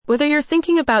Whether you're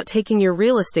thinking about taking your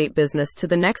real estate business to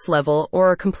the next level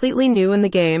or are completely new in the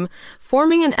game,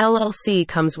 forming an LLC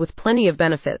comes with plenty of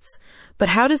benefits. But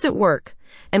how does it work?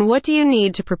 And what do you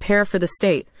need to prepare for the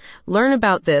state? Learn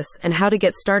about this and how to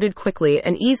get started quickly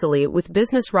and easily with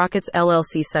Business Rocket's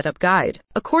LLC Setup Guide.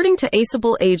 According to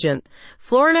Aceable Agent,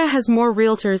 Florida has more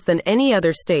realtors than any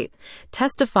other state,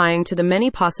 testifying to the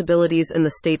many possibilities in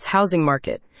the state's housing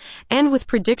market. And with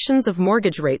predictions of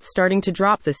mortgage rates starting to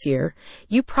drop this year,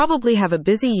 you probably have a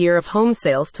busy year of home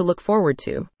sales to look forward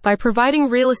to. By providing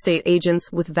real estate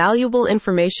agents with valuable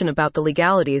information about the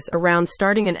legalities around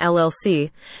starting an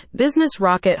LLC, Business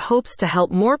Rocket hopes to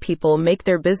help more people make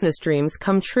their business dreams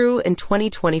come true in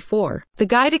 2024. The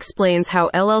guide explains how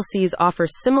LLCs offer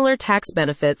similar tax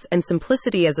benefits and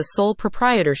simplicity as a sole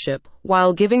proprietorship,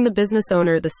 while giving the business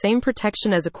owner the same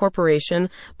protection as a corporation,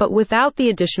 but without the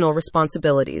additional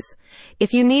responsibilities.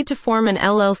 If you need to form an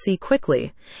LLC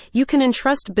quickly, you can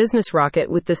entrust Business Rocket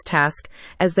with this task,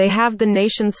 as they have the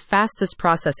nation's fastest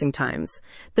processing times.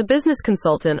 The business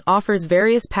consultant offers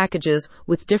various packages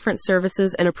with different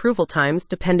services and approval times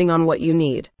depending on what you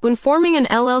need. When forming an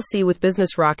LLC with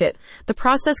Business Rocket, the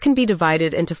process can be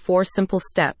divided into 4 simple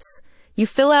steps. You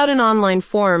fill out an online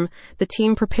form, the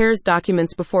team prepares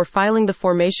documents before filing the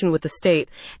formation with the state,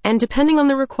 and depending on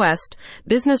the request,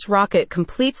 Business Rocket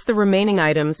completes the remaining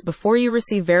items before you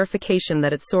receive verification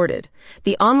that it's sorted.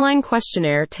 The online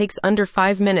questionnaire takes under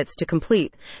 5 minutes to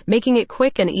complete, making it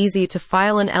quick and easy to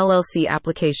file an LLC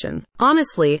application.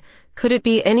 Honestly, could it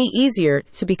be any easier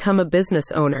to become a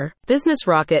business owner? Business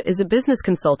Rocket is a business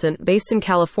consultant based in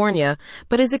California,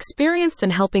 but is experienced in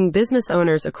helping business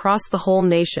owners across the whole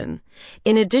nation.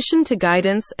 In addition to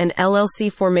guidance and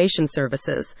LLC formation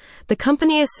services, the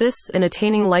company assists in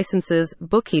attaining licenses,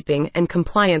 bookkeeping, and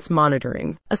compliance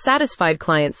monitoring. A satisfied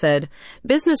client said,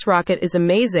 "Business Rocket is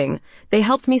amazing. They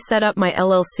helped me set up my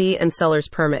LLC and seller's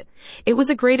permit. It was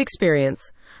a great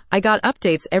experience. I got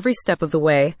updates every step of the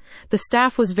way. The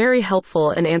staff was very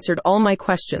helpful and answered all my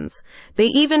questions. They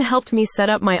even helped me set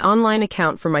up my online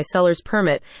account for my seller's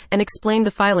permit and explained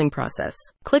the filing process."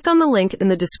 Click on the link in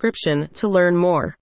the description to learn more.